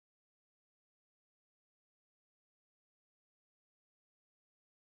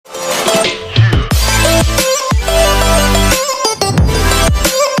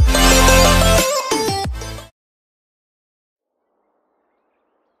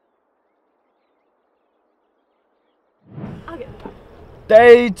I'll get the bag.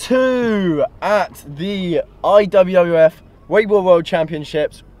 Day 2 at the IWWF World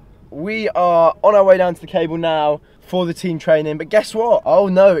Championships. We are on our way down to the cable now for the team training, but guess what? Oh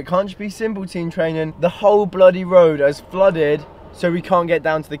no, it can't just be simple team training. The whole bloody road has flooded, so we can't get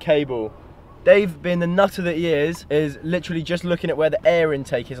down to the cable. Dave, being the nutter that he is literally just looking at where the air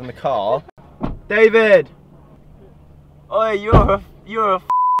intake is on the car. David! Oi, you're a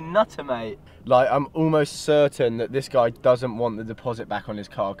f***ing nutter, mate. Like, I'm almost certain that this guy doesn't want the deposit back on his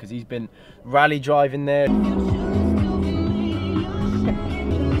car because he's been rally driving there.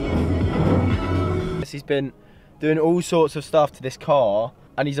 He's been doing all sorts of stuff to this car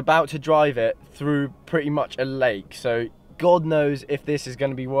and he's about to drive it through pretty much a lake. So God knows if this is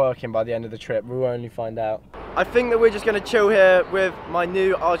going to be working by the end of the trip. We'll only find out. I think that we're just going to chill here with my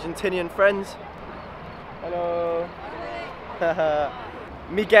new Argentinian friends. Hello.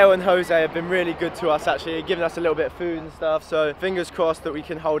 Miguel and Jose have been really good to us actually, giving us a little bit of food and stuff, so fingers crossed that we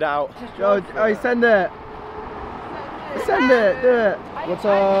can hold out. Oh, send it! Send it, do it! What's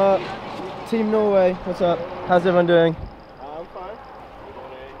up? Team Norway, what's up? How's everyone doing? I'm fine.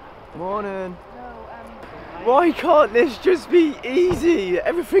 Morning. Why can't this just be easy?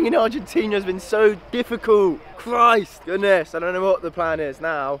 Everything in Argentina has been so difficult. Christ, goodness, I don't know what the plan is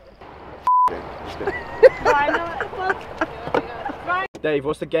now. Dave,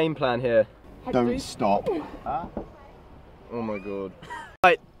 what's the game plan here? Don't stop. Oh my God.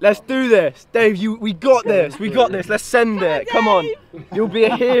 Right, let's do this. Dave, we got this. We got this. Let's send it. Come on. You'll be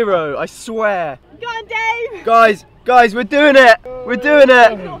a hero, I swear. Go on, Dave. Guys, we're doing it. We're doing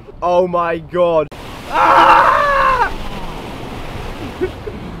it. Oh my God. Ah!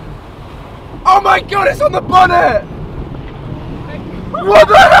 Oh my God, it's on the bonnet. What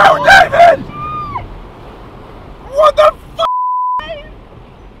the hell, David? What the f***?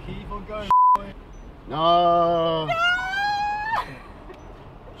 Keep on going, boy. No.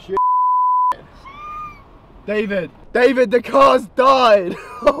 Shit. David, the car's died.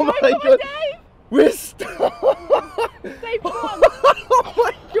 Oh my God. Dave. We're stuck. Dave, come on. Oh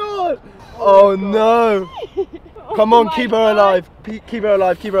my God. Oh no. Come on, keep her alive. Keep her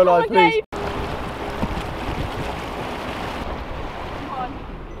alive, please. Dave.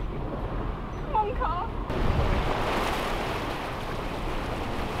 Come on, car.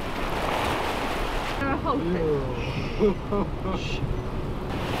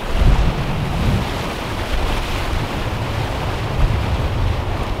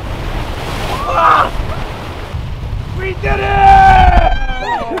 We did it!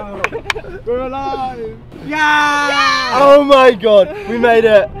 We're alive! Yeah! Oh my God, we made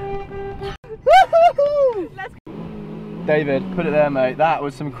it! David, put it there, mate. That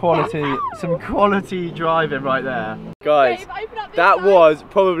was some quality driving right there. Guys, Dave, open up this that side. was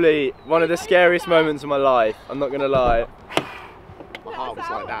probably one of the scariest moments of my life. I'm not gonna lie. My heart was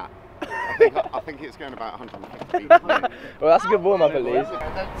like that. I think it's going about 150. Well, that's a good warm-up at least.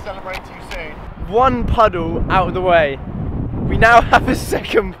 Then celebrate you soon. One puddle out of the way. We now have a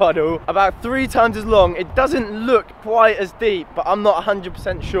second puddle, about 3 times as long. It doesn't look quite as deep, but I'm not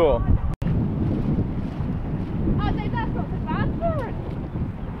 100% sure. Oh, Dave, that's not so bad.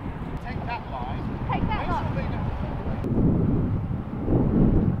 Take that line. Take that line.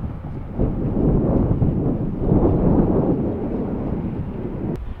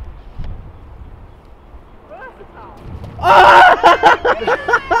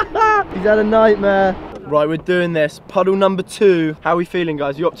 He's had a nightmare. Right, we're doing this. Puddle number 2. How are we feeling,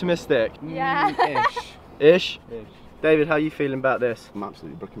 guys? You optimistic? Yeah. Ish? David, how are you feeling about this? I'm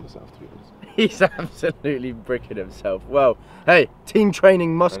absolutely bricking myself, to be honest. He's absolutely bricking himself. Well, hey, team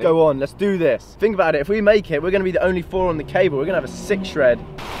training must go on. Let's do this. Think about it. If we make it, we're going to be the only 4 on the cable. We're going to have a 6 shred.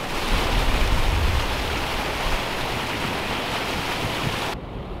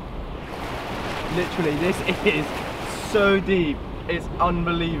 Literally, this is so deep. It's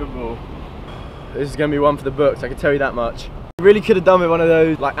unbelievable. This is going to be one for the books, I can tell you that much. We really could have done with one of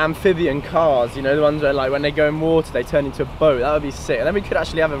those like amphibian cars, you know, the ones where like when they go in water they turn into a boat. That would be sick. And then we could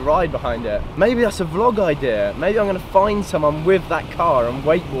actually have a ride behind it. Maybe that's a vlog idea. Maybe I'm going to find someone with that car and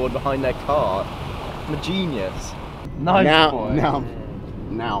wakeboard behind their car. I'm a genius. Nice boy.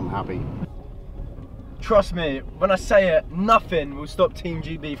 Now I'm happy. Trust me, when I say it, nothing will stop Team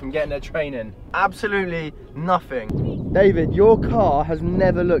GB from getting their training. Absolutely nothing. David, your car has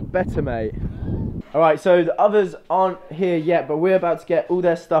never looked better, mate. Alright, so the others aren't here yet, but we're about to get all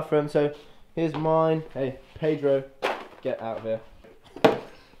their stuff from them. So here's mine. Hey, Pedro, get out of here.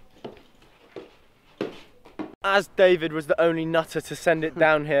 As David was the only nutter to send it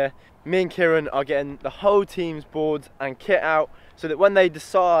down here, me and Kieran are getting the whole team's boards and kit out so that when they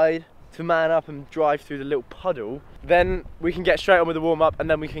decide to man up and drive through the little puddle, then we can get straight on with the warm-up and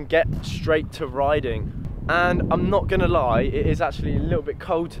then we can get straight to riding. And I'm not gonna lie, it is actually a little bit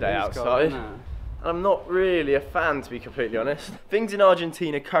cold today outside. And I'm not really a fan, to be completely honest. Things in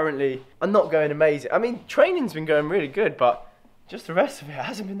Argentina currently are not going amazing. I mean, training's been going really good, but just the rest of it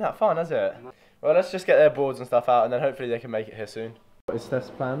hasn't been that fun, has it? Well, let's just get their boards and stuff out and then hopefully they can make it here soon. What is Steph's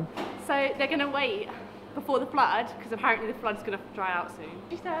plan? So they're going to wait before the flood, because apparently the flood's going to dry out soon.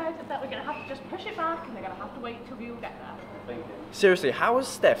 She said that we're going to have to just push it back and they're going to have to wait till we all get there. Seriously, how has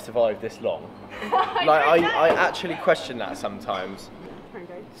Steph survived this long? I actually question that sometimes.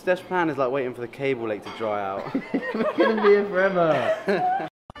 Steph's plan is like waiting for the cable lake to dry out. We're going to be here forever.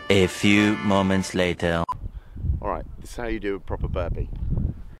 A few moments later. Alright, this is how you do a proper burpee.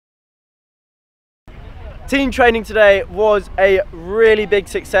 Team training today was a really big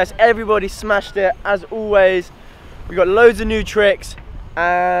success. Everybody smashed it as always. We got loads of new tricks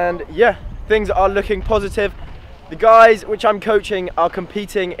and yeah, things are looking positive. The guys which I'm coaching are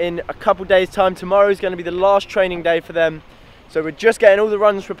competing in a couple days time. Tomorrow is going to be the last training day for them. So we're just getting all the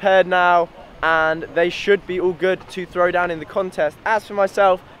runs prepared now and they should be all good to throw down in the contest. As for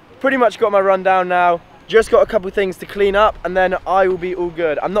myself, pretty much got my run down now. Just got a couple things to clean up and then I will be all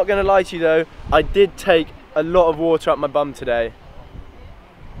good. I'm not going to lie to you though, I did take a lot of water up my bum today.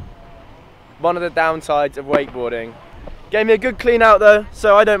 One of the downsides of wakeboarding. Gave me a good clean out though,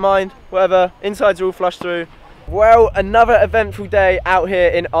 so I don't mind, whatever. Insides are all flushed through. Well, another eventful day out here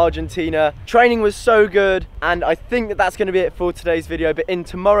in Argentina. Training was so good and I think that that's going to be it for today's video, but in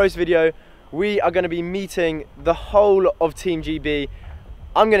tomorrow's video we are going to be meeting the whole of Team GB.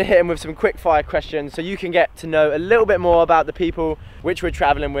 I'm going to hit them with some quick fire questions so you can get to know a little bit more about the people which we're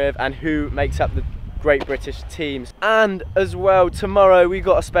travelling with and who makes up the Great British teams. And as well, tomorrow we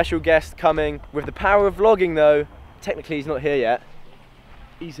got a special guest coming. With the power of vlogging though, technically he's not here yet.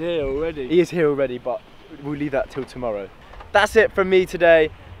 He's here already. He is here already, but we'll leave that till tomorrow. That's it from me today.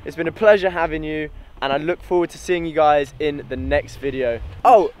 It's been a pleasure having you and I look forward to seeing you guys in the next video.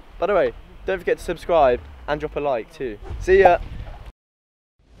 Oh, by the way, don't forget to subscribe and drop a like too. See ya.